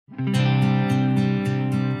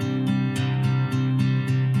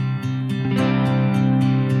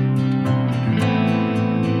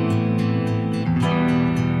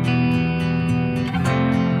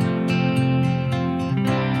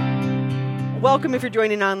Welcome if you're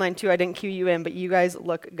joining online too. I didn't cue you in, but you guys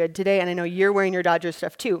look good today, and I know you're wearing your Dodgers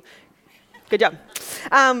stuff too. Good job.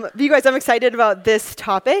 You guys, I'm excited about this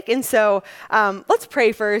topic, and so let's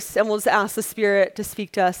pray first, and we'll just ask the Spirit to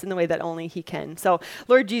speak to us in the way that only He can. So,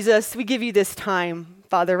 Lord Jesus, we give you this time,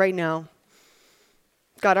 Father, right now.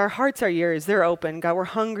 God, our hearts are yours. They're open. God, we're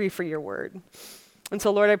hungry for your word. And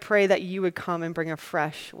so, Lord, I pray that you would come and bring a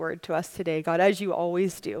fresh word to us today, God, as you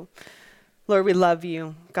always do. Lord, we love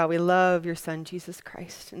you. God, we love your Son, Jesus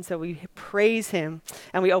Christ. And so we praise him,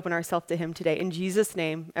 and we open ourselves to him today. In Jesus'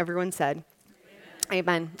 name, everyone said,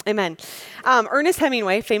 Amen. Amen. Ernest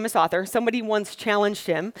Hemingway, famous author, somebody once challenged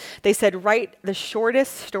him. They said, write the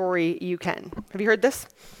shortest story you can. Have you heard this?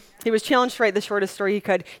 He was challenged to write the shortest story he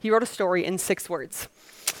could. He wrote a story in 6 words.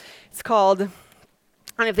 It's called, I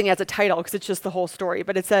don't even think it has a title because it's just the whole story,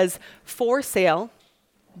 but it says, For Sale,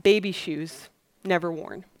 Baby Shoes Never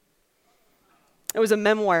Worn. It was a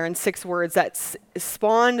memoir in 6 words that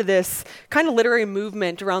spawned this kind of literary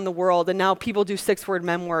movement around the world, and now people do 6-word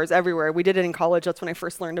memoirs everywhere. We did it in college. That's when I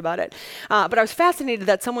first learned about it. But I was fascinated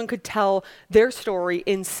that someone could tell their story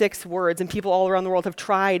in 6 words, and people all around the world have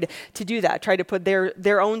tried to do that, tried to put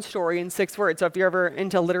their own story in 6 words. So if you're ever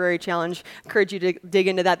into a literary challenge, I encourage you to dig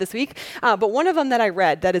into that this week. But one of them that I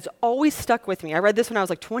read that has always stuck with me, I read this when I was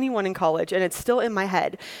like 21 in college, and it's still in my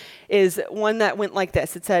head, is one that went like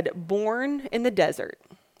this. It said, born in the desert,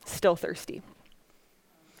 still thirsty.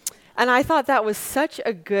 And I thought that was such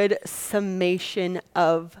a good summation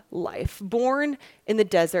of life. Born in the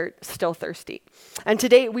desert, still thirsty. And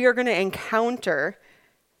today we are going to encounter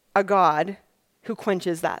a God who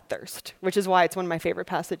quenches that thirst, which is why it's one of my favorite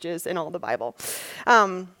passages in all the Bible.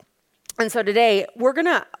 And so today, what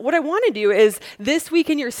I want to do is, this week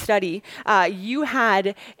in your study, you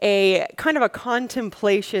had a kind of a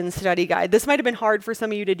contemplation study guide. This might have been hard for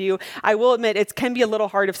some of you to do. I will admit, it can be a little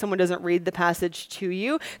hard if someone doesn't read the passage to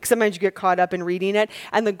you, because sometimes you get caught up in reading it.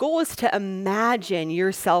 And the goal is to imagine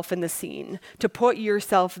yourself in the scene, to put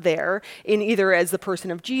yourself there, in either as the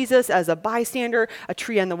person of Jesus, as a bystander, a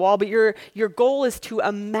tree on the wall. But your goal is to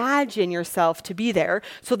imagine yourself to be there,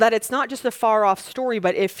 so that it's not just a far-off story,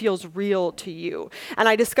 but it feels real to you. And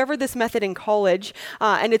I discovered this method in college,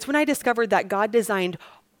 and it's when I discovered that God designed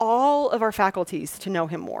all of our faculties to know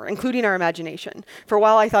him more, including our imagination. For a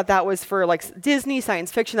while, I thought that was for like Disney,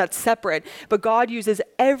 science fiction, that's separate. But God uses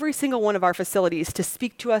every single one of our facilities to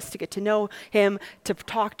speak to us, to get to know him, to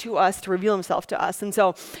talk to us, to reveal himself to us. And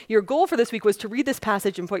so your goal for this week was to read this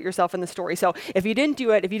passage and put yourself in the story. So if you didn't do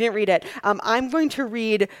it, if you didn't read it, I'm going to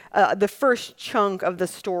read the first chunk of the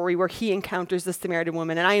story where he encounters the Samaritan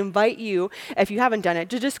woman. And I invite you, if you haven't done it,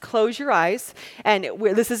 to just close your eyes. And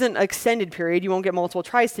this isn't an extended period. You won't get multiple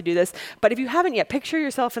tries to do this. But if you haven't yet, picture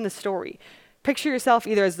yourself in the story. Picture yourself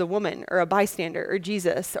either as the woman or a bystander or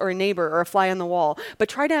Jesus or a neighbor or a fly on the wall. But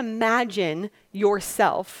try to imagine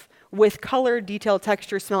yourself with color, detail,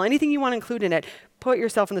 texture, smell, anything you want to include in it. Put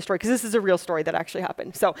yourself in the story, because this is a real story that actually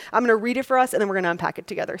happened. So I'm going to read it for us, and then we're going to unpack it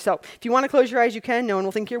together. So if you want to close your eyes, you can. No one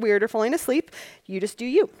will think you're weird or falling asleep. You just do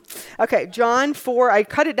you. Okay, John 4, I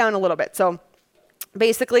cut it down a little bit. So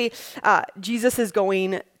basically, Jesus is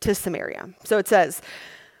going to Samaria. So it says,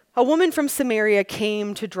 a woman from Samaria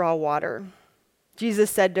came to draw water.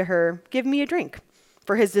 Jesus said to her, give me a drink,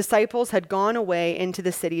 for his disciples had gone away into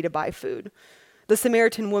the city to buy food. The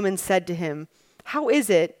Samaritan woman said to him, how is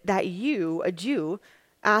it that you, a Jew,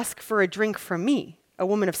 ask for a drink from me, a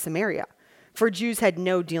woman of Samaria? For Jews had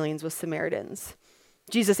no dealings with Samaritans.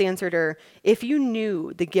 Jesus answered her, if you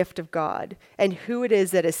knew the gift of God and who it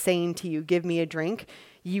is that is saying to you, give me a drink,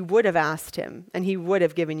 you would have asked him, and he would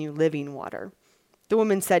have given you living water. The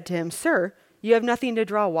woman said to him, sir, you have nothing to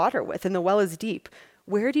draw water with, and the well is deep.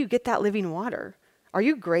 Where do you get that living water? Are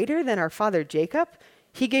you greater than our father Jacob?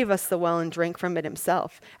 He gave us the well and drank from it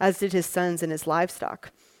himself, as did his sons and his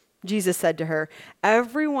livestock. Jesus said to her,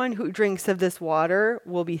 everyone who drinks of this water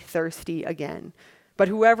will be thirsty again. But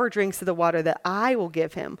whoever drinks of the water that I will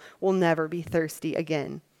give him will never be thirsty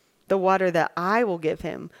again. The water that I will give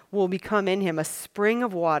him will become in him a spring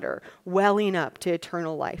of water welling up to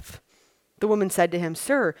eternal life. The woman said to him,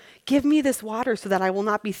 sir, give me this water so that I will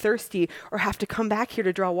not be thirsty or have to come back here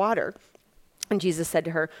to draw water. And Jesus said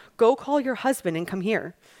to her, go call your husband and come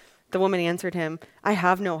here. The woman answered him, I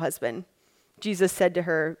have no husband. Jesus said to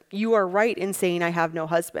her, you are right in saying I have no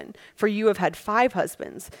husband, for you have had 5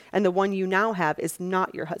 husbands, and the one you now have is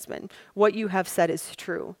not your husband. What you have said is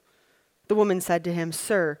true. The woman said to him,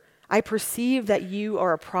 sir, I perceive that you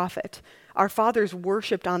are a prophet. Our fathers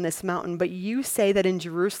worshipped on this mountain, but you say that in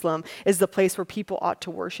Jerusalem is the place where people ought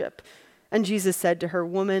to worship. And Jesus said to her,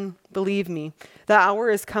 "Woman, believe me, the hour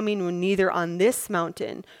is coming when neither on this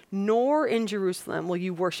mountain nor in Jerusalem will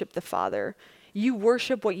you worship the Father. You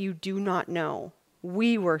worship what you do not know.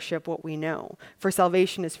 We worship what we know, for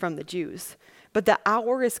salvation is from the Jews. But the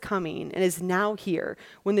hour is coming and is now here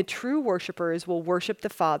when the true worshipers will worship the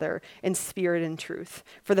Father in spirit and truth,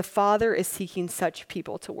 for the Father is seeking such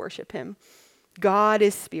people to worship him. God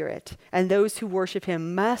is spirit, and those who worship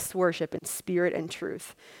him must worship in spirit and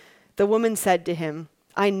truth." The woman said to him,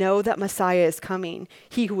 "I know that Messiah is coming,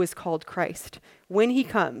 he who is called Christ. When he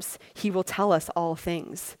comes, he will tell us all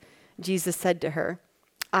things." Jesus said to her,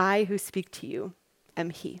 "I who speak to you am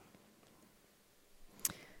he."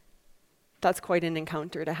 That's quite an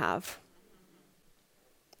encounter to have.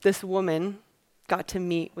 This woman got to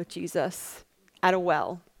meet with Jesus at a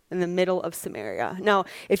well in the middle of Samaria. Now,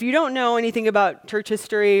 if you don't know anything about church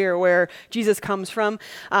history or where Jesus comes from,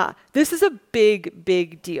 this is a big,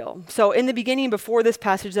 big deal. So in the beginning, before this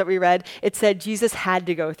passage that we read, it said Jesus had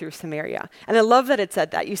to go through Samaria. And I love that it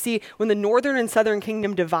said that. You see, when the northern and southern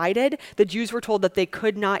kingdom divided, the Jews were told that they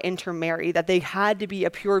could not intermarry, that they had to be a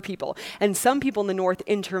pure people. And some people in the north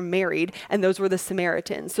intermarried, and those were the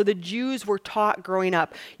Samaritans. So the Jews were taught growing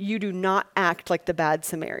up, you do not act like the bad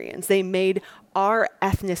Samaritans. They made our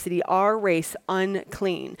ethnicity, our race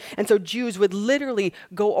unclean. And so Jews would literally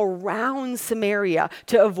go around Samaria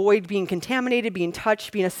to avoid being contaminated, being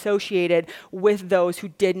touched, being associated with those who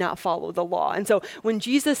did not follow the law. And so when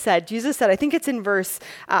Jesus said, I think it's in verse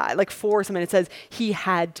 4 or something, it says he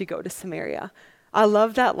had to go to Samaria. I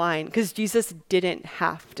love that line because Jesus didn't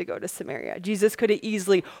have to go to Samaria. Jesus could have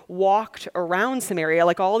easily walked around Samaria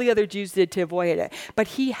like all the other Jews did to avoid it. But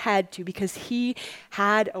he had to because he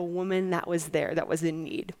had a woman that was there that was in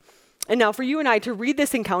need. And now for you and I to read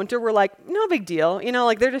this encounter, we're like, no big deal.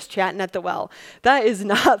 Like they're just chatting at the well. That is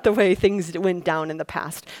not the way things went down in the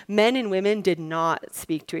past. Men and women did not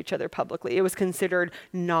speak to each other publicly. It was considered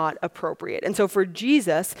not appropriate. And so for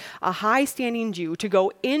Jesus, a high-standing Jew, to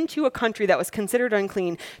go into a country that was considered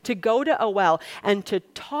unclean, to go to a well and to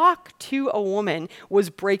talk to a woman was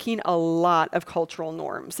breaking a lot of cultural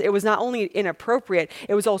norms. It was not only inappropriate,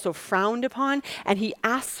 it was also frowned upon. And he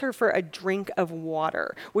asks her for a drink of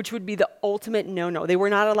water, which would be the ultimate no-no. They were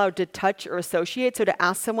not allowed to touch or associate. So to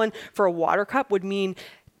ask someone for a water cup would mean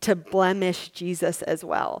to blemish Jesus as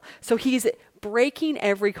well. So he's breaking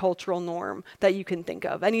every cultural norm that you can think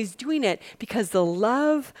of. And he's doing it because the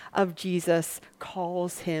love of Jesus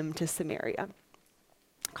calls him to Samaria,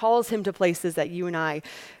 calls him to places that you and I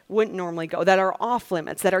wouldn't normally go, that are off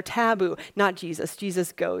limits, that are taboo. Not Jesus.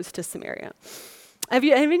 Jesus goes to Samaria. Have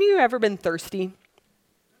any of you ever been thirsty?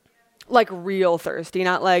 Like real thirsty,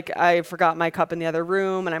 not like I forgot my cup in the other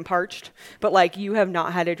room and I'm parched, but like you have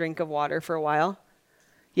not had a drink of water for a while.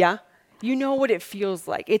 Yeah? You know what it feels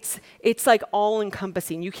like. It's like all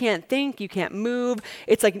encompassing. You can't think, you can't move.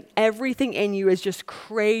 It's like everything in you is just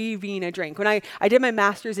craving a drink. When I did my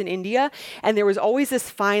master's in India, and there was always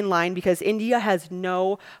this fine line because India has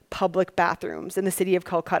no public bathrooms in the city of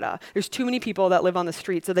Calcutta. There's too many people that live on the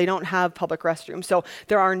street, so they don't have public restrooms. So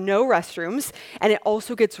there are no restrooms, and it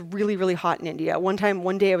also gets really, really hot in India. One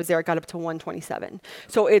day I was there, it got up to 127.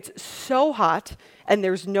 So it's so hot, and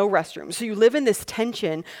there's no restrooms. So you live in this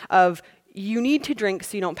tension of you need to drink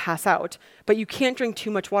so you don't pass out, but you can't drink too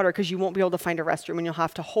much water because you won't be able to find a restroom and you'll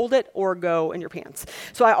have to hold it or go in your pants.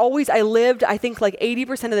 So I lived, I think like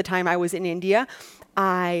 80% of the time I was in India,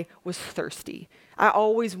 I was thirsty. I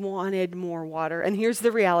always wanted more water. And here's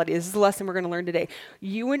the reality. This is the lesson we're going to learn today.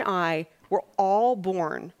 You and I were all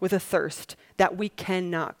born with a thirst that we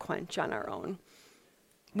cannot quench on our own.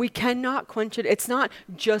 We cannot quench it. It's not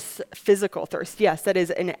just physical thirst. Yes, that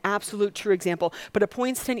is an absolute true example, but it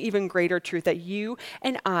points to an even greater truth that you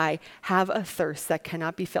and I have a thirst that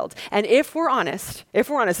cannot be filled. And if we're honest,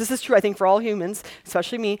 this is true, I think, for all humans,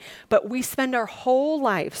 especially me, but we spend our whole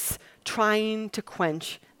lives trying to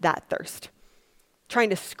quench that thirst, trying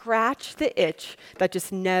to scratch the itch that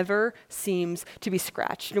just never seems to be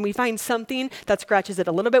scratched. And we find something that scratches it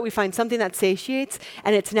a little bit. We find something that satiates,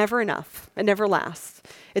 and it's never enough. It never lasts.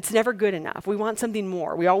 It's never good enough. We want something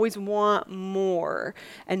more. We always want more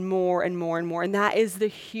and more and more and more. And that is the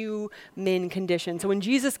human condition. So when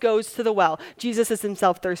Jesus goes to the well, Jesus is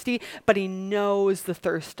himself thirsty, but he knows the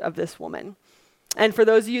thirst of this woman. And for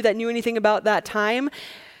those of you that knew anything about that time,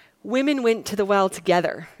 women went to the well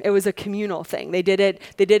together. It was a communal thing. They did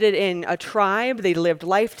it in a tribe. They lived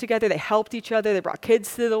life together. They helped each other. They brought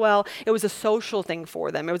kids to the well. It was a social thing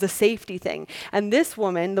for them. It was a safety thing. And this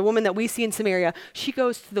woman, the woman that we see in Samaria, she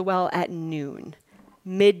goes to the well at noon,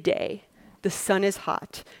 midday. The sun is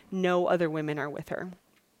hot. No other women are with her.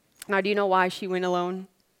 Now, do you know why she went alone?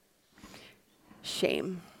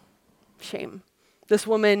 shame. Shame. This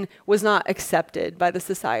woman was not accepted by the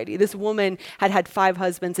society. This woman had had 5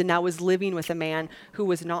 husbands and now was living with a man who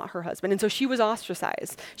was not her husband. And so she was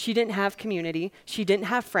ostracized. She didn't have community. She didn't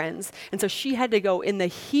have friends. And so she had to go in the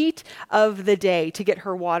heat of the day to get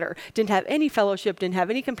her water. Didn't have any fellowship, didn't have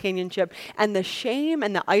any companionship. And the shame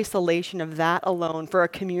and the isolation of that alone for a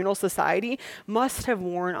communal society must have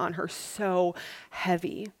worn on her so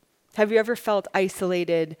heavy. Have you ever felt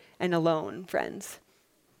isolated and alone, friends?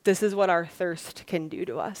 This is what our thirst can do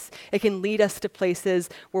to us. It can lead us to places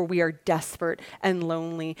where we are desperate and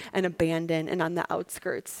lonely and abandoned and on the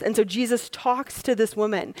outskirts. And so Jesus talks to this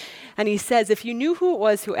woman and he says, if you knew who it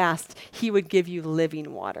was who asked, he would give you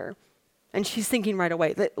living water. And she's thinking right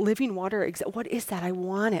away, that living water, what is that? I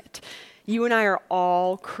want it. You and I are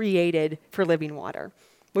all created for living water.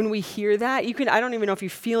 When we hear that, I don't even know if you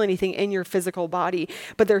feel anything in your physical body,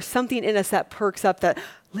 but there's something in us that perks up that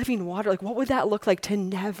living water, like what would that look like to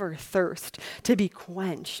never thirst, to be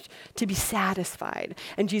quenched, to be satisfied?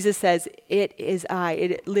 And Jesus says, it is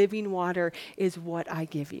living water is what I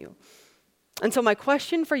give you. And so my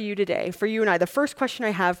question for you today, for you and I, the first question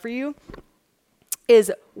I have for you is,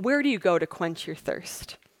 where do you go to quench your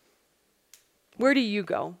thirst? Where do you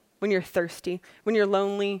go when you're thirsty, when you're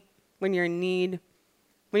lonely, when you're in need,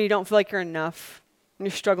 when you don't feel like you're enough, when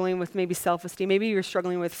you're struggling with maybe self-esteem, maybe you're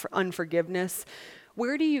struggling with unforgiveness?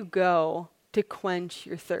 Where do you go to quench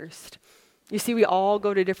your thirst? You see, we all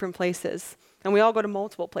go to different places, and we all go to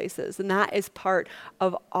multiple places, and that is part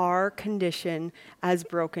of our condition as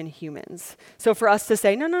broken humans. So for us to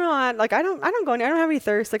say, no, I don't go anywhere, I don't have any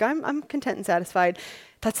thirst, like I'm content and satisfied.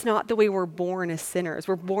 That's not the way we're born as sinners.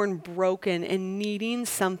 We're born broken and needing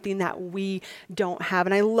something that we don't have.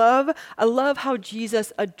 And I love how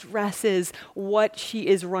Jesus addresses what she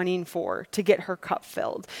is running for to get her cup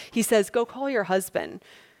filled. He says, go call your husband.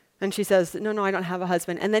 And she says, no, I don't have a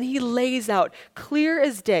husband. And then he lays out clear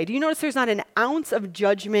as day. Do you notice there's not an ounce of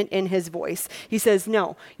judgment in his voice? He says,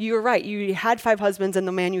 no, you're right. You had 5 husbands and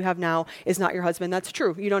the man you have now is not your husband. That's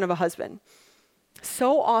true. You don't have a husband.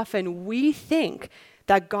 So often we think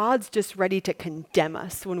that God's just ready to condemn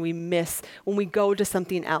us when we go to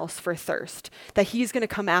something else for thirst, that he's going to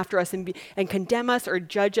come after us and condemn us or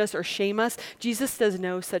judge us or shame us. Jesus does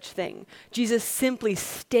no such thing. Jesus simply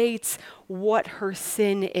states what her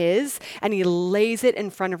sin is, and he lays it in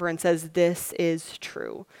front of her and says, this is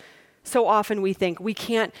true. So often we think we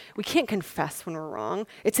can't confess when we're wrong.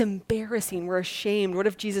 It's embarrassing. We're ashamed. What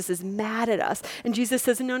if Jesus is mad at us? And Jesus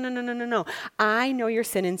says, no. I know your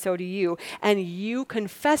sin and so do you. And you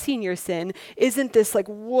confessing your sin isn't this like,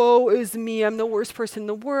 woe is me. I'm the worst person in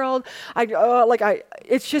the world.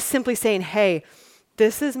 It's just simply saying, hey,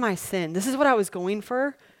 this is my sin. This is what I was going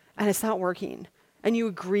for, and it's not working. And you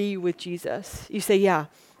agree with Jesus. You say, yeah,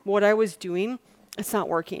 what I was doing, it's not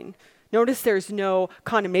working. Notice there's no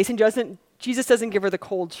condemnation. Jesus doesn't give her the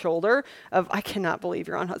cold shoulder of, I cannot believe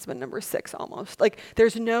you're on husband number 6 almost. Like,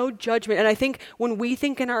 there's no judgment. And I think when we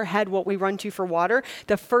think in our head what we run to for water,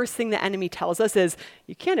 the first thing the enemy tells us is,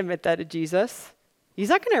 you can't admit that to Jesus. He's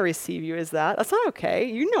not going to receive you as that. That's not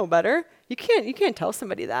okay. You know better. You can't tell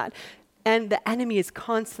somebody that. And the enemy is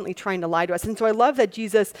constantly trying to lie to us. And so I love that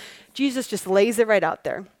Jesus just lays it right out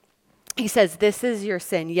there. He says, this is your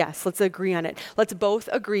sin. Yes, let's agree on it. Let's both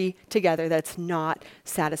agree together that it's not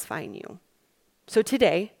satisfying you. So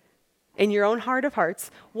today, in your own heart of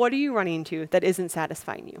hearts, what are you running to that isn't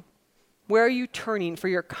satisfying you? Where are you turning for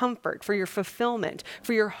your comfort, for your fulfillment,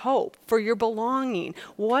 for your hope, for your belonging?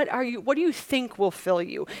 What do you think will fill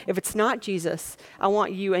you? If it's not Jesus, I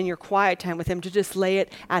want you in your quiet time with him to just lay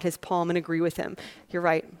it at his palm and agree with him. You're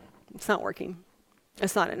right. It's not working.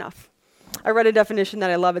 It's not enough. I read a definition that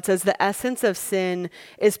I love. It says the essence of sin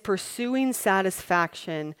is pursuing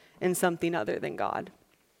satisfaction in something other than God.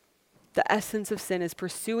 The essence of sin is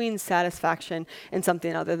pursuing satisfaction in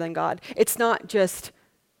something other than God. It's not just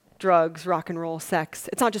drugs, rock and roll, sex.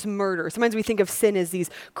 It's not just murder. Sometimes we think of sin as these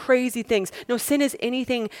crazy things. No, sin is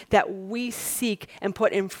anything that we seek and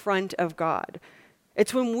put in front of God.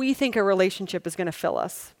 It's when we think a relationship is going to fill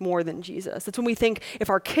us more than Jesus. It's when we think if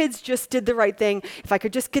our kids just did the right thing, if I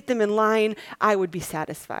could just get them in line, I would be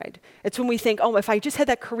satisfied. It's when we think, if I just had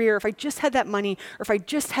that career, if I just had that money, or if I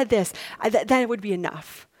just had this, then it would be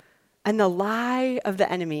enough. And the lie of the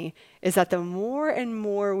enemy is that the more and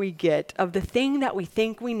more we get of the thing that we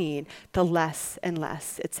think we need, the less and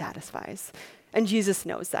less it satisfies. And Jesus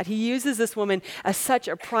knows that. He uses this woman as such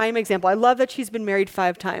a prime example. I love that she's been married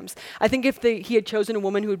 5 times. I think if he had chosen a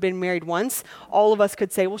woman who had been married once, all of us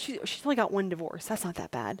could say, well, she's only got 1 divorce. That's not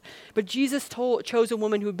that bad. But Jesus chose a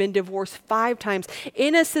woman who had been divorced 5 times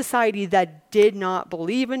in a society that did not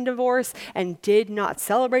believe in divorce and did not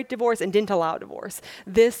celebrate divorce and didn't allow divorce.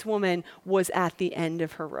 This woman was at the end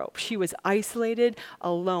of her rope. She was isolated,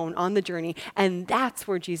 alone on the journey. And that's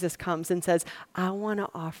where Jesus comes and says, I want to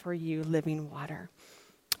offer you living water.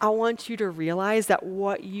 I want you to realize that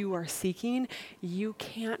what you are seeking, you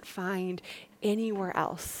can't find anywhere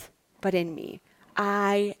else but in me.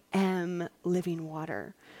 I am living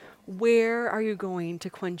water. Where are you going to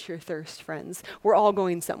quench your thirst, friends? We're all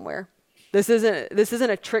going somewhere. This isn't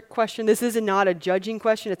a trick question. This is not a judging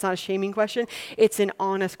question. It's not a shaming question. It's an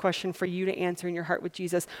honest question for you to answer in your heart with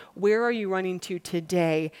Jesus. Where are you running to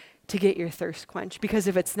today to get your thirst quenched? Because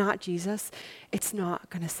if it's not Jesus, it's not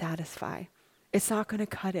going to satisfy. It's not going to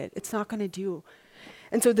cut it. It's not going to do.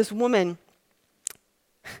 And so this woman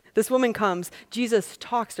comes, Jesus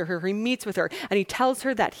talks to her, he meets with her, and he tells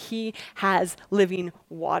her that he has living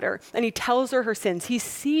water. And he tells her sins. He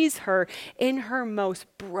sees her in her most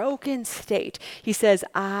broken state. He says,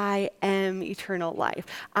 I am eternal life.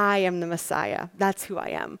 I am the Messiah. That's who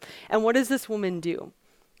I am. And what does this woman do?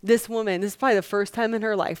 This woman, this is probably the first time in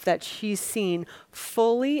her life that she's seen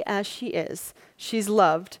fully as she is. She's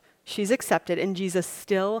loved. She's accepted, and Jesus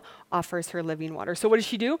still offers her living water. So what does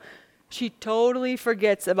she do? She totally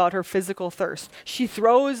forgets about her physical thirst. She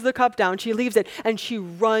throws the cup down, she leaves it, and she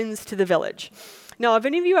runs to the village. Now, have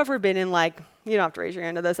any of you ever been in you don't have to raise your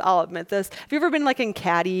hand to this, I'll admit this. Have you ever been in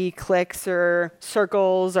caddy cliques or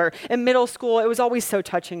circles, or in middle school, it was always so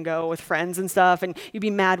touch and go with friends and stuff, and you'd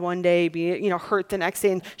be mad one day, be hurt the next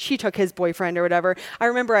day, and she took his boyfriend or whatever. I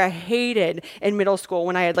remember I hated in middle school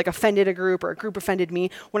when I had offended a group or a group offended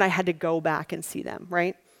me, when I had to go back and see them,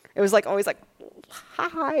 right? It was always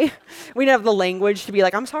hi. We didn't have the language to be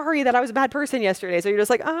I'm sorry that I was a bad person yesterday. So you're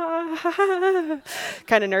just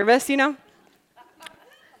kind of nervous,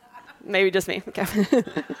 Maybe just me. Okay.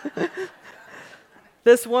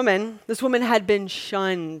 This woman had been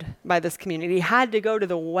shunned by this community, had to go to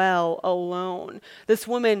the well alone. This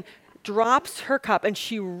woman drops her cup and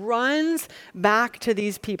she runs back to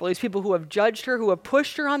these people who have judged her, who have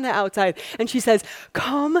pushed her on the outside. And she says,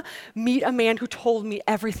 come meet a man who told me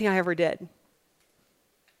everything I ever did.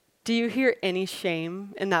 Do you hear any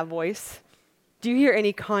shame in that voice? Do you hear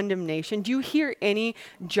any condemnation? Do you hear any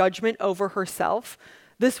judgment over herself?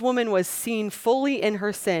 This woman was seen fully in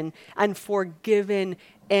her sin and forgiven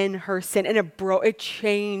in her sin, and it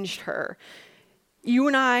changed her. You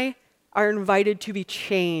and I are invited to be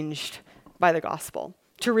changed by the gospel,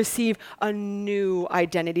 to receive a new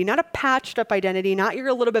identity, not a patched up identity, not you're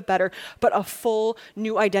a little bit better, but a full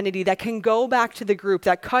new identity that can go back to the group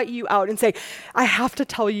that cut you out and say, I have to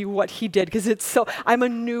tell you what he did because I'm a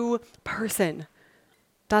new person.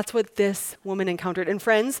 That's what this woman encountered. And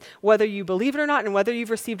friends, whether you believe it or not and whether you've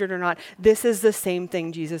received it or not, this is the same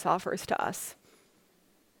thing Jesus offers to us.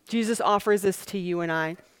 Jesus offers this to you and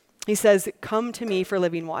I. He says, come to me for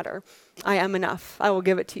living water. I am enough. I will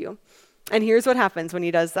give it to you. And here's what happens when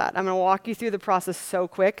he does that. I'm going to walk you through the process so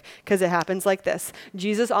quick because it happens like this.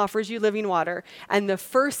 Jesus offers you living water. And the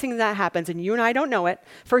first thing that happens, and you and I don't know it,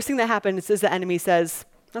 first thing that happens is the enemy says,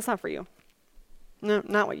 that's not for you. No,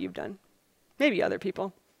 not what you've done. Maybe other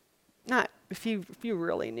people. Not if you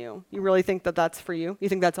really knew. You really think that that's for you? You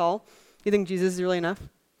think that's all? You think Jesus is really enough?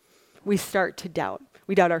 We start to doubt.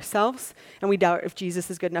 We doubt ourselves, and we doubt if Jesus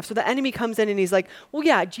is good enough. So the enemy comes in and he's like, well,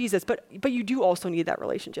 yeah, Jesus, but you do also need that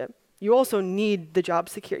relationship. You also need the job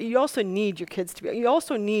security. You also need your kids to be, you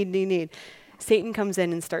also need. Satan comes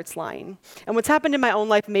in and starts lying. And what's happened in my own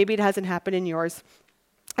life, maybe it hasn't happened in yours,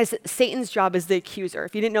 Satan's job is the accuser.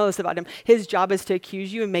 If you didn't know this about him, his job is to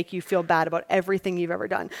accuse you and make you feel bad about everything you've ever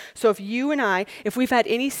done. So if you and I, if we've had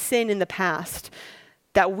any sin in the past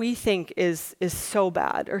that we think is so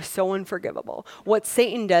bad or so unforgivable, what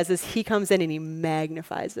Satan does is he comes in and he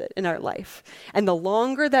magnifies it in our life. And the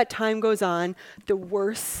longer that time goes on, the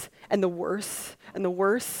worse and the worse and the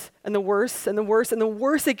worse and the worse and the worse and the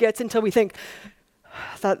worse it gets until we think,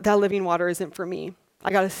 that living water isn't for me.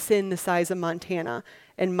 I got a sin the size of Montana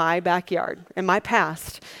in my backyard, in my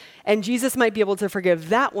past. And Jesus might be able to forgive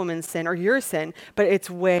that woman's sin or your sin, but it's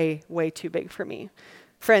way, way too big for me.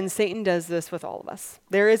 Friends, Satan does this with all of us.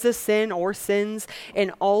 There is a sin or sins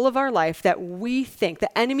in all of our life that we think,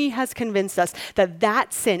 the enemy has convinced us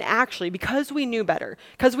that sin actually, because we knew better,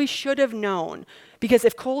 because we should have known, because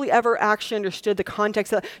if Coley ever actually understood the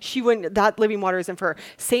context, that living water isn't for her.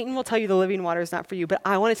 Satan will tell you the living water is not for you, but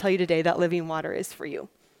I want to tell you today that living water is for you.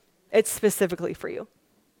 It's specifically for you.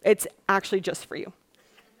 It's actually just for you.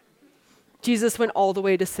 Jesus went all the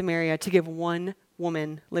way to Samaria to give one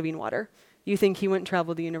woman living water. You think he wouldn't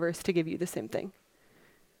travel the universe to give you the same thing?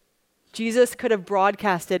 Jesus could have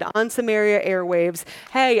broadcasted on Samaria airwaves,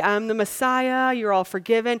 hey, I'm the Messiah, you're all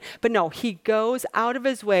forgiven. But no, he goes out of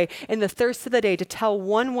his way in the thirst of the day to tell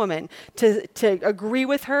one woman to agree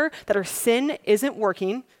with her that her sin isn't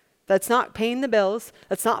working, that's not paying the bills,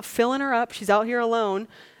 that's not filling her up, she's out here alone.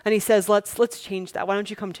 And he says, let's change that. Why don't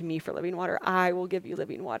you come to me for living water? I will give you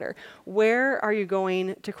living water. Where are you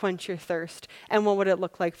going to quench your thirst? And what would it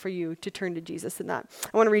look like for you to turn to Jesus in that?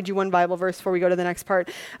 I want to read you one Bible verse before we go to the next part.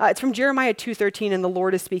 It's from Jeremiah 2:13, and the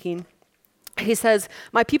Lord is speaking. He says,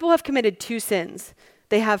 my people have committed two sins.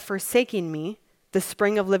 They have forsaken me, the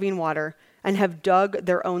spring of living water, and have dug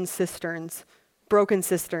their own cisterns, broken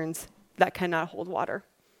cisterns that cannot hold water.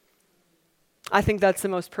 I think that's the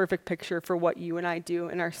most perfect picture for what you and I do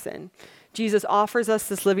in our sin. Jesus offers us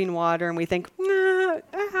this living water, and we think,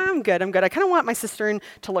 I'm good. I kind of want my cistern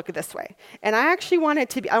to look this way. And I actually want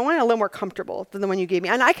it to be, I want it a little more comfortable than the one you gave me.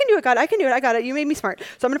 And I can do it, God, I can do it, I got it. You made me smart.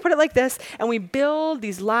 So I'm going to put it like this, and we build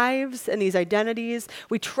these lives and these identities.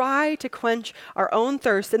 We try to quench our own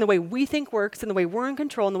thirst in the way we think works, in the way we're in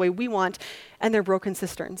control, in the way we want, and they're broken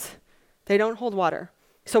cisterns. They don't hold water.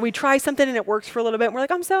 So we try something and it works for a little bit. And we're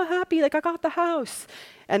like, I'm so happy, like I got the house.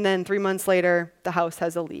 And then 3 months later, the house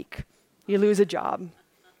has a leak. You lose a job.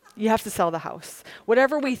 You have to sell the house.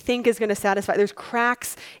 Whatever we think is going to satisfy, there's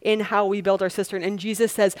cracks in how we build our cistern. And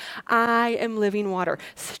Jesus says, I am living water.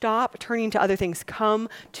 Stop turning to other things. Come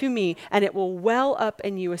to me and it will well up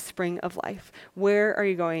in you a spring of life. Where are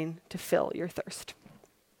you going to fill your thirst?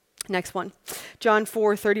 Next one, John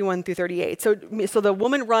 4:31-38. So the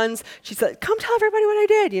woman runs, she said, come tell everybody what I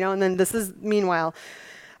did, and then this is meanwhile,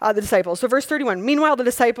 the disciples. So verse 31, meanwhile, the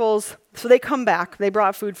disciples, so they come back. They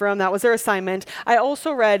brought food for them. That was their assignment. I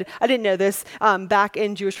also read, I didn't know this, back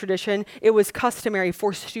in Jewish tradition, it was customary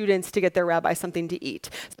for students to get their rabbi something to eat.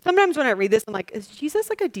 Sometimes when I read this, I'm like, is Jesus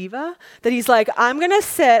like a diva? That he's like, I'm going to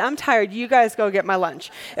sit, I'm tired, you guys go get my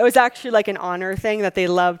lunch. It was actually like an honor thing that they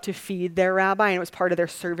loved to feed their rabbi, and it was part of their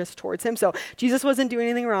service towards him. So Jesus wasn't doing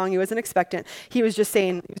anything wrong. He wasn't expectant. He was just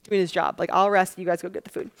saying, he was doing his job. Like, I'll rest, you guys go get the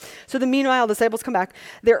food. So meanwhile, the disciples come back.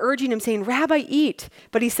 They're urging him, saying, Rabbi, eat.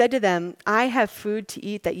 But he said to them, I have food to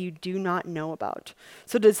eat that you do not know about.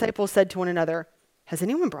 So the disciples said to one another, has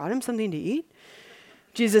anyone brought him something to eat?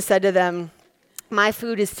 Jesus said to them, my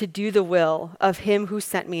food is to do the will of him who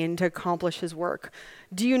sent me and to accomplish his work.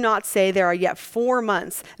 Do you not say there are yet 4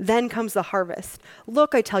 months, then comes the harvest?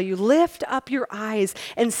 Look, I tell you, lift up your eyes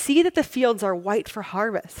and see that the fields are white for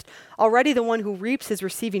harvest. Already the one who reaps is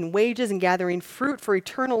receiving wages and gathering fruit for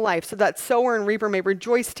eternal life, so that sower and reaper may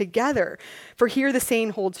rejoice together. For here the saying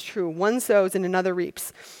holds true, one sows and another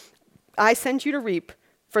reaps. I sent you to reap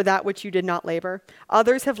for that which you did not labor.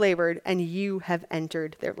 Others have labored, and you have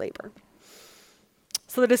entered their labor.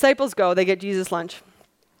 So the disciples go, they get Jesus lunch.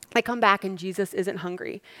 I come back and Jesus isn't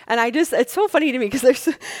hungry. And it's so funny to me because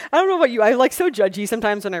I don't know about you, I'm like so judgy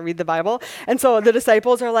sometimes when I read the Bible. And so the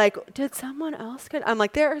disciples are like, did someone else get, I'm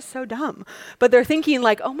like, they're so dumb. But they're thinking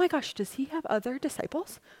like, oh my gosh, does he have other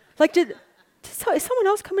disciples? Like, is someone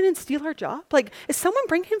else come in and steal our job? Like, is someone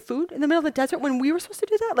bringing him food in the middle of the desert when we were supposed to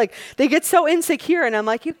do that? Like, they get so insecure, and I'm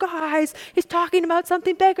like, you guys, he's talking about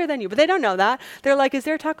something bigger than you. But they don't know that. They're like, is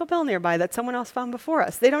there a Taco Bell nearby that someone else found before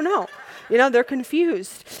us? They don't know. They're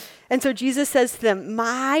confused. And so Jesus says to them,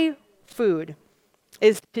 my food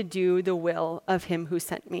is to do the will of him who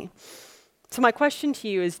sent me. So my question to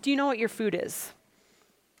you is, do you know what your food is?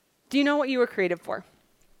 Do you know what you were created for?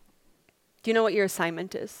 Do you know what your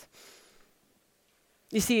assignment is?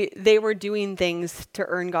 You see, they were doing things to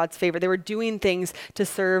earn God's favor. They were doing things to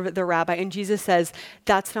serve the rabbi. And Jesus says,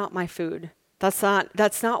 that's not my food. That's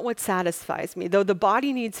not what satisfies me. Though the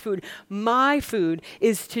body needs food, my food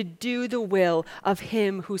is to do the will of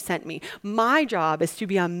him who sent me. My job is to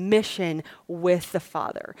be on mission with the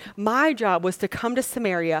Father. My job was to come to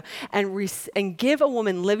Samaria and give a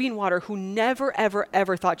woman living water who never, ever,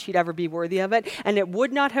 ever thought she'd ever be worthy of it. And it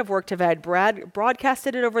would not have worked if I had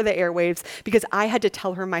broadcasted it over the airwaves, because I had to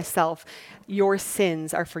tell her myself, your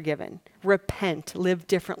sins are forgiven. Repent, live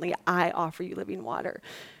differently. I offer you living water.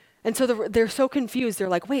 And so they're so confused. They're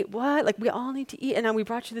like, wait, what? Like, we all need to eat, and now we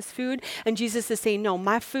brought you this food? And Jesus is saying, no,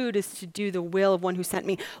 my food is to do the will of one who sent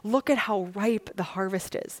me. Look at how ripe the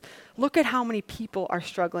harvest is. Look at how many people are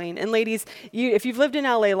struggling. And ladies, if you've lived in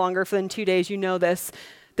LA longer than 2 days, you know this.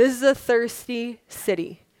 This is a thirsty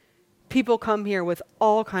city. People come here with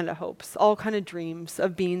all kind of hopes, all kind of dreams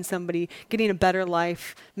of being somebody, getting a better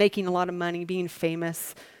life, making a lot of money, being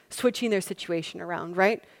famous, switching their situation around,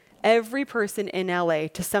 right? Every person in LA,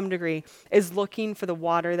 to some degree, is looking for the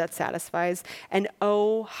water that satisfies. And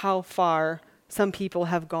oh, how far some people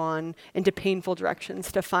have gone into painful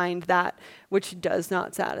directions to find that which does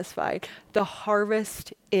not satisfy. The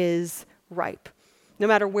harvest is ripe. No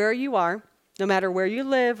matter where you are, no matter where you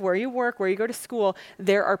live, where you work, where you go to school,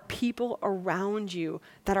 there are people around you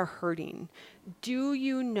that are hurting. Do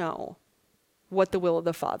you know what the will of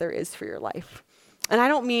the Father is for your life? And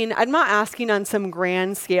I'm not asking on some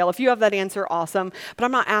grand scale. If you have that answer, awesome. But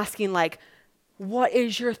I'm not asking like, what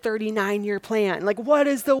is your 39-year plan? Like, what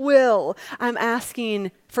is the will? I'm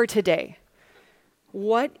asking for today.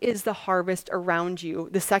 What is the harvest around you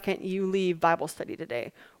the second you leave Bible study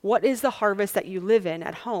today? What is the harvest that you live in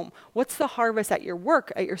at home? What's the harvest at your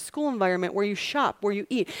work, at your school environment, where you shop, where you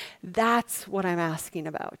eat? That's what I'm asking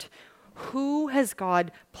about. Who has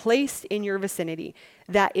God placed in your vicinity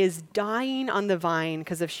that is dying on the vine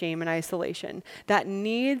because of shame and isolation, that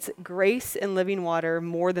needs grace and living water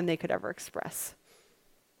more than they could ever express?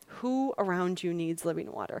 Who around you needs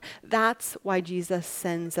living water? That's why Jesus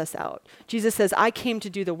sends us out. Jesus says, I came to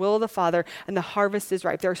do the will of the Father, and the harvest is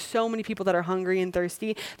ripe. There are so many people that are hungry and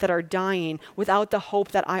thirsty, that are dying without the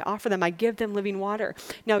hope that I offer them. I give them living water.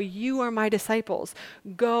 Now you are my disciples.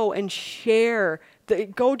 Go and share.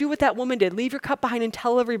 Go do what that woman did. Leave your cup behind and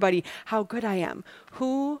tell everybody how good I am.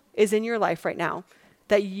 Who is in your life right now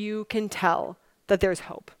that you can tell that there's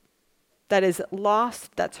hope? That is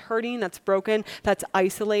lost, that's hurting, that's broken, that's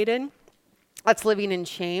isolated, that's living in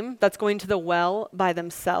shame, that's going to the well by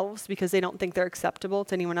themselves because they don't think they're acceptable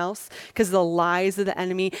to anyone else, because the lies of the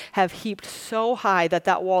enemy have heaped so high that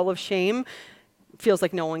that wall of shame feels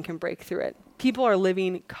like no one can break through it. People are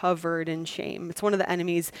living covered in shame. It's one of the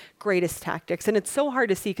enemy's greatest tactics. And it's so hard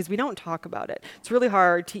to see because we don't talk about it. It's really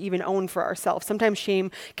hard to even own for ourselves. Sometimes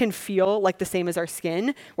shame can feel like the same as our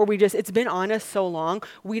skin, where it's been on us so long,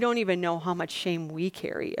 we don't even know how much shame we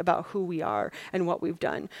carry about who we are and what we've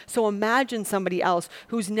done. So imagine somebody else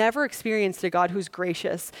who's never experienced a God who's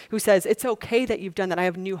gracious, who says, it's okay that you've done that. I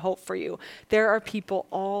have new hope for you. There are people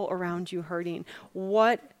all around you hurting.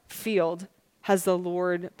 What field has the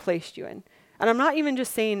Lord placed you in? And I'm not even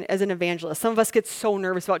just saying as an evangelist. Some of us get so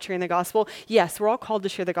nervous about sharing the gospel. Yes, we're all called to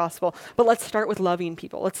share the gospel, but let's start with loving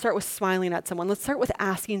people. Let's start with smiling at someone. Let's start with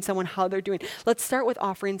asking someone how they're doing. Let's start with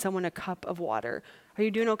offering someone a cup of water. Are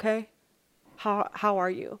you doing okay? How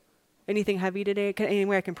are you? Anything heavy today? Any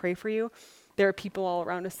way I can pray for you? There are people all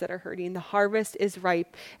around us that are hurting. The harvest is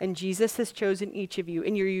ripe, and Jesus has chosen each of you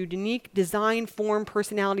in your unique design, form,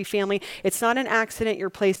 personality, family. It's not an accident you're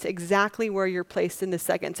placed exactly where you're placed in this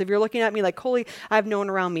second. So if you're looking at me like, Coley, I have no one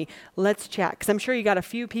around me, let's chat. Because I'm sure you got a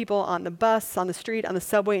few people on the bus, on the street, on the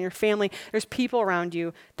subway, in your family. There's people around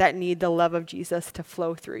you that need the love of Jesus to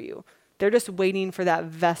flow through you. They're just waiting for that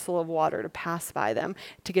vessel of water to pass by them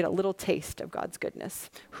to get a little taste of God's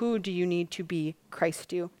goodness. Who do you need to be Christ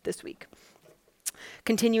to this week?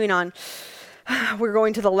 Continuing on, we're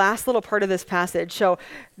going to the last little part of this passage. So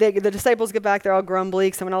the disciples get back, they're all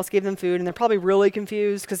grumbly, someone else gave them food, and they're probably really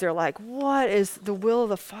confused because they're like, what is the will of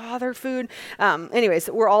the Father food?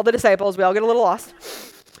 Anyways, we're all the disciples, we all get a little lost.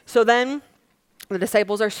 So then the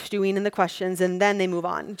disciples are stewing in the questions, and then they move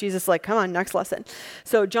on. Jesus is like, come on, next lesson.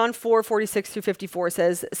 So John 4:46-54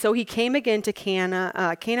 says, so he came again to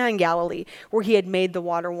Cana in Galilee, where he had made the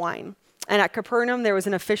water wine. And at Capernaum, there was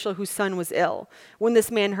an official whose son was ill. When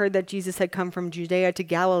this man heard that Jesus had come from Judea to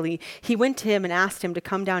Galilee, he went to him and asked him to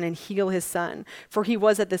come down and heal his son, for he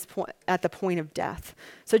was at the point of death.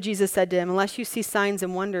 So Jesus said to him, unless you see signs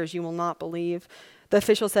and wonders, you will not believe. The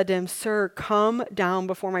official said to him, sir, come down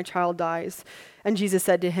before my child dies. And Jesus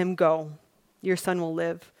said to him, go, your son will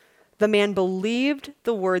live. The man believed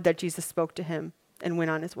the word that Jesus spoke to him and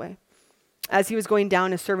went on his way. As he was going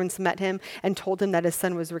down, his servants met him and told him that his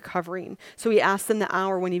son was recovering. So he asked them the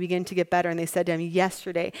hour when he began to get better, and they said to him,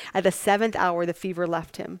 yesterday, at the 7th hour, the fever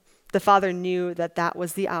left him. The father knew that that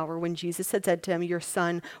was the hour when Jesus had said to him, your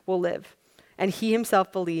son will live. And he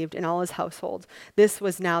himself believed, in all his household. This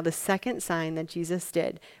was now the second sign that Jesus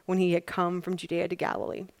did when he had come from Judea to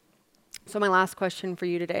Galilee. So my last question for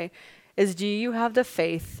you today is, do you have the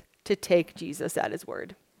faith to take Jesus at his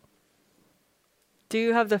word? Do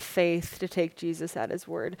you have the faith to take Jesus at his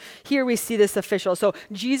word? Here we see this official. So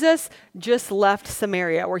Jesus just left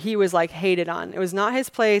Samaria, where he was like hated on. It was not his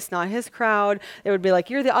place, not his crowd. They would be like,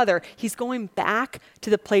 you're the other. He's going back to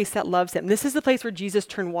the place that loves him. This is the place where Jesus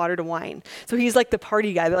turned water to wine. So he's like the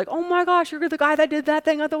party guy. They're like, oh my gosh, you're the guy that did that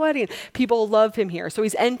thing at the wedding. People love him here. So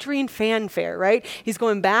he's entering fanfare, right? He's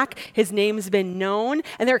going back. His name's been known,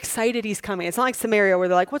 and they're excited he's coming. It's not like Samaria where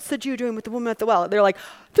they're like, what's the Jew doing with the woman at the well? They're like,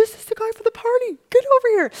 this is the guy for the party. Get get over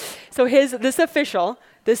here. So this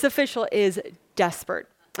official is desperate.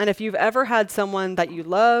 And if you've ever had someone that you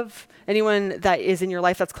love, anyone that is in your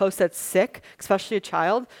life that's close, that's sick, especially a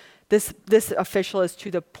child, this official is to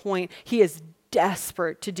the point. He is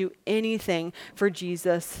desperate to do anything for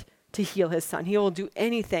Jesus to heal his son. He will do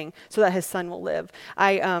anything so that his son will live.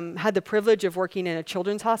 I had the privilege of working in a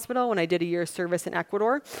children's hospital when I did a year's service in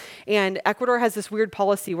Ecuador. And Ecuador has this weird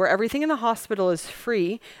policy where everything in the hospital is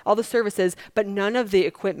free, all the services, but none of the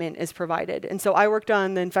equipment is provided. And so I worked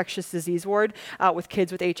on the infectious disease ward with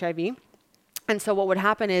kids with HIV. And so what would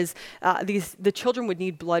happen is the children would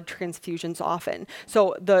need blood transfusions often.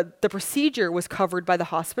 So the procedure was covered by the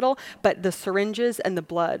hospital, but the syringes and the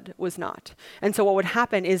blood was not. And so what would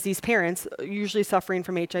happen is these parents, usually suffering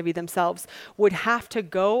from HIV themselves, would have to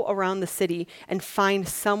go around the city and find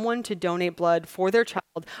someone to donate blood for their child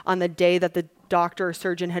on the day that the doctor or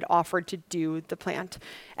surgeon had offered to do the plant.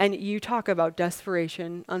 And you talk about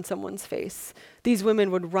desperation on someone's face. These women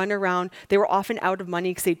would run around. They were often out of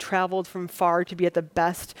money because they traveled from far to be at the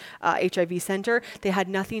best HIV center. They had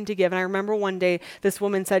nothing to give. And I remember one day this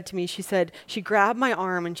woman said to me, she grabbed my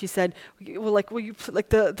arm and she said, well,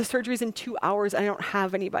 the surgery's in 2 hours. I don't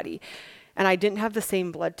have anybody. And I didn't have the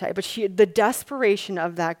same blood type, but the desperation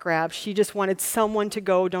of that grab, she just wanted someone to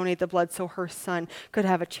go donate the blood so her son could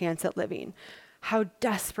have a chance at living. How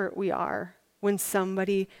desperate we are when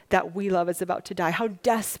somebody that we love is about to die. How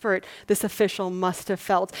desperate this official must have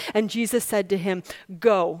felt. And Jesus said to him,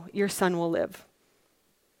 "Go, your son will live."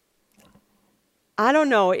 I don't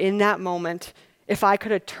know in that moment if I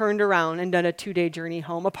could have turned around and done a 2-day journey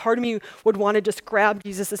home. A part of me would want to just grab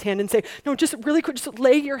Jesus' hand and say, no, just really quick, just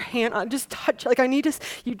lay your hand on, just touch,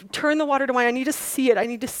 you turn the water to wine, I need to see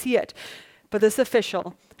it. But this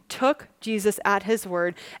official took Jesus at his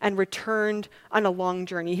word and returned on a long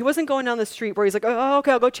journey. He wasn't going down the street where he's like, oh,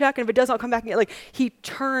 okay, I'll go check, and if it doesn't, I'll come back and get. He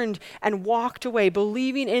turned and walked away,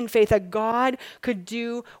 believing in faith that God could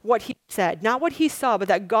do what he said. Not what he saw, but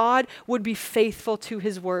that God would be faithful to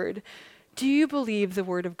his word. Do you believe the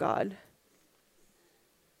word of God?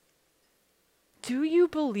 Do you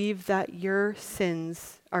believe that your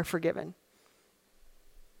sins are forgiven?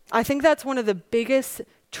 I think that's one of the biggest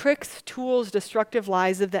tricks, tools, destructive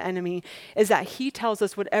lies of the enemy, is that he tells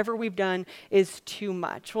us whatever we've done is too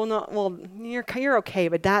much. You're okay,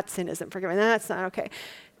 but that sin isn't forgiven. That's not okay.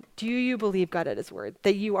 Do you believe God at his word,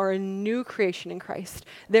 that you are a new creation in Christ?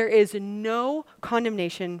 There is no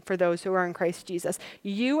condemnation for those who are in Christ Jesus.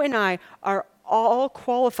 You and I are all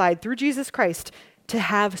qualified through Jesus Christ to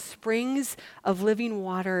have springs of living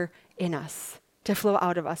water in us, to flow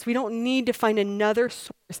out of us. We don't need to find another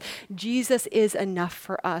source. Jesus is enough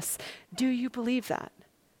for us. Do you believe that?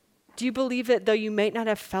 Do you believe it though you might not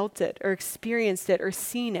have felt it or experienced it or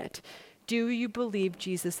seen it? Do you believe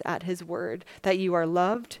Jesus at his word, that you are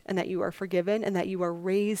loved and that you are forgiven and that you are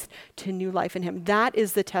raised to new life in him? That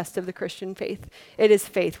is the test of the Christian faith. It is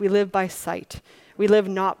faith. We live by sight. We live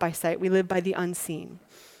not by sight. We live by the unseen.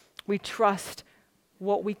 We trust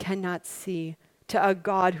what we cannot see to a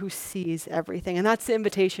God who sees everything. And that's the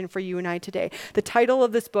invitation for you and I today. The title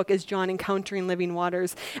of this book is John Encountering Living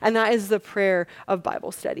Waters. And that is the prayer of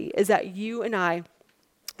Bible study, is that you and I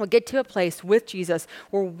will get to a place with Jesus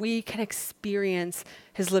where we can experience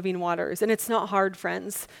his living waters. And it's not hard,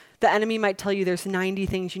 friends. The enemy might tell you there's 90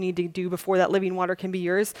 things you need to do before that living water can be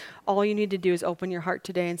yours. All you need to do is open your heart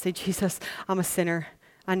today and say, Jesus, I'm a sinner.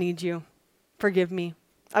 I need you. Forgive me.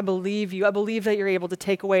 I believe you. I believe that you're able to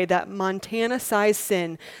take away that Montana-sized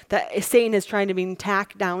sin that Satan is trying to be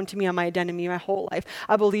tacked down to me on my identity my whole life.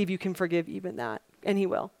 I believe you can forgive even that. And he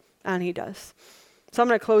will. And he does. So I'm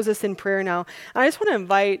going to close this in prayer now. I just want to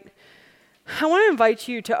invite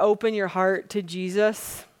you to open your heart to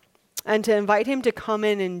Jesus and to invite him to come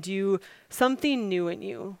in and do something new in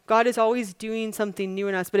you. God is always doing something new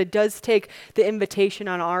in us, but it does take the invitation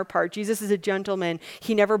on our part. Jesus is a gentleman.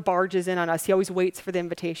 He never barges in on us. He always waits for the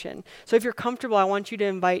invitation. So if you're comfortable, I want you to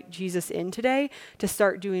invite Jesus in today to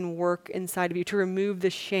start doing work inside of you, to remove the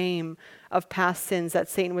shame of past sins that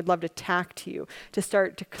Satan would love to tack to you, to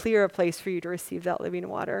start to clear a place for you to receive that living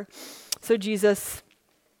water. So Jesus,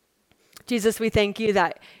 we thank you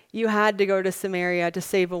that you had to go to Samaria to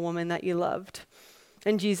save a woman that you loved.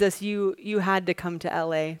 And Jesus, you had to come to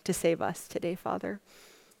LA to save us today, Father.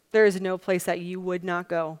 There is no place that you would not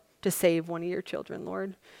go to save one of your children,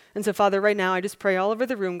 Lord. And so, Father, right now, I just pray all over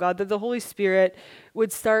the room, God, that the Holy Spirit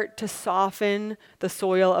would start to soften the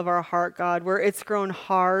soil of our heart, God, where it's grown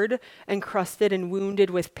hard and crusted and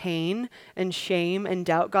wounded with pain and shame and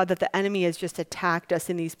doubt, God, that the enemy has just attacked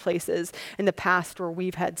us in these places in the past where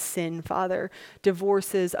we've had sin, Father.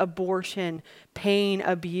 Divorces, abortion, pain,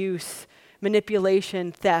 abuse,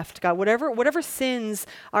 manipulation, theft, God, whatever sins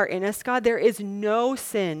are in us, God, there is no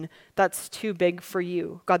sin that's too big for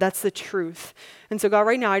you. God, that's the truth. And so, God,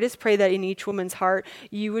 right now, I just pray that in each woman's heart,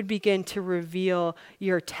 you would begin to reveal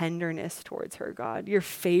your tenderness towards her, God, your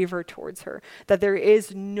favor towards her, that there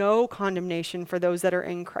is no condemnation for those that are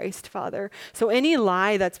in Christ, Father. So any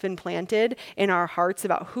lie that's been planted in our hearts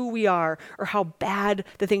about who we are or how bad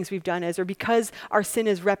the things we've done is, or because our sin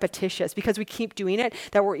is repetitious, because we keep doing it,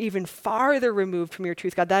 that we're even farther removed from your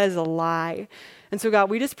truth, God, that is a lie. And so, God,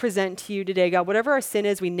 we just present to you today, God, whatever our sin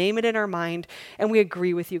is, we name it in our mind, and we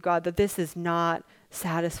agree with you, God, that this is not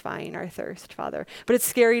satisfying our thirst, Father. But it's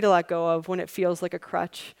scary to let go of when it feels like a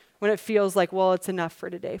crutch, when it feels like, well, it's enough for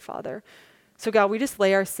today, Father. So, God, we just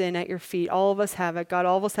lay our sin at your feet. All of us have it, God.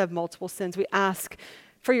 All of us have multiple sins. We ask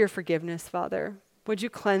for your forgiveness, Father. Would you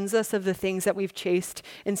cleanse us of the things that we've chased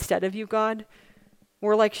instead of you, God?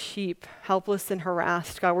 We're like sheep, helpless and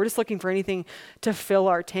harassed, God. We're just looking for anything to fill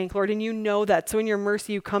our tank, Lord, and you know that. So in your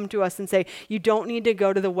mercy, you come to us and say, you don't need to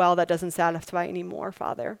go to the well that doesn't satisfy anymore,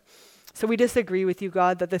 Father. So we disagree with you,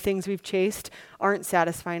 God, that the things we've chased aren't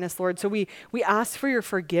satisfying us, Lord. So we ask for your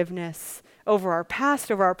forgiveness over our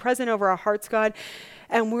past, over our present, over our hearts, God.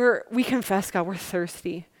 And we confess, God, we're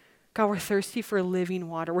thirsty. God, we're thirsty for living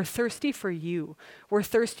water. We're thirsty for you. We're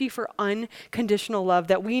thirsty for unconditional love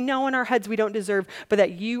that we know in our heads we don't deserve, but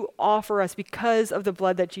that you offer us because of the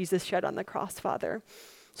blood that Jesus shed on the cross, Father.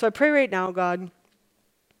 So I pray right now, God,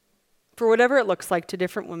 for whatever it looks like to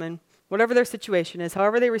different women, whatever their situation is,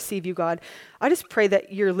 however they receive you, God, I just pray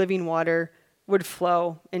that your living water would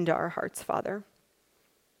flow into our hearts, Father.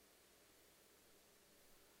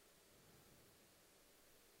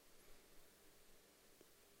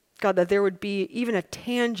 God, that there would be even a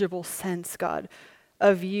tangible sense, God,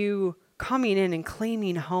 of you coming in and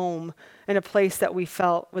claiming home in a place that we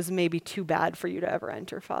felt was maybe too bad for you to ever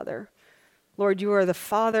enter, Father. Lord, you are the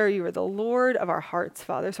Father, you are the Lord of our hearts,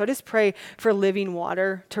 Father. So I just pray for living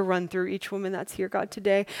water to run through each woman that's here, God,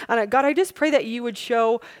 today. And God, I just pray that you would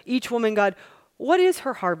show each woman, God, what is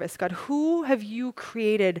her harvest, God? Who have you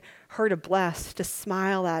created her to bless, to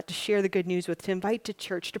smile at, to share the good news with, to invite to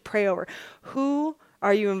church, to pray over? Who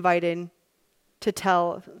are you invited to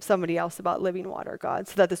tell somebody else about living water, God,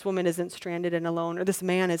 so that this woman isn't stranded and alone, or this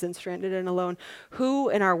man isn't stranded and alone? Who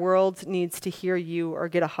in our world needs to hear you or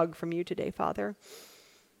get a hug from you today, Father?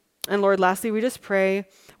 And Lord, lastly, we pray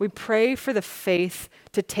for the faith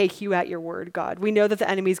to take you at your word, God. We know that the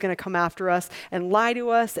enemy is going to come after us and lie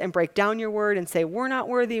to us and break down your word and say, we're not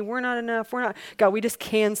worthy, we're not enough, we're not. God, we just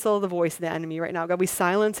cancel the voice of the enemy right now. God, we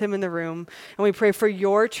silence him in the room, and we pray for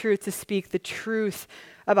your truth to speak the truth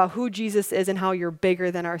about who Jesus is and how you're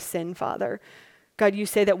bigger than our sin, Father. God, you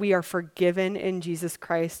say that we are forgiven in Jesus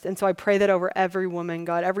Christ. And so I pray that over every woman,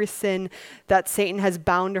 God, every sin that Satan has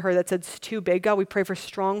bound to her that says it's too big, God, we pray for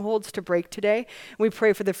strongholds to break today. We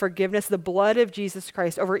pray for the forgiveness, the blood of Jesus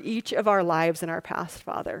Christ over each of our lives in our past,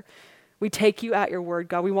 Father. We take you at your word,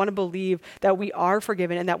 God. We want to believe that we are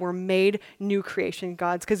forgiven and that we're made new creation,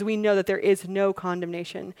 God, because we know that there is no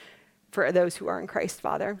condemnation for those who are in Christ,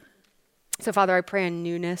 Father. So, Father, I pray a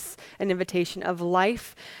newness, an invitation of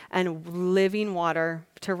life and living water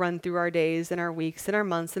to run through our days and our weeks and our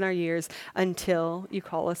months and our years until you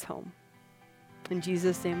call us home. In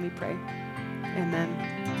Jesus' name we pray.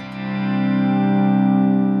 Amen.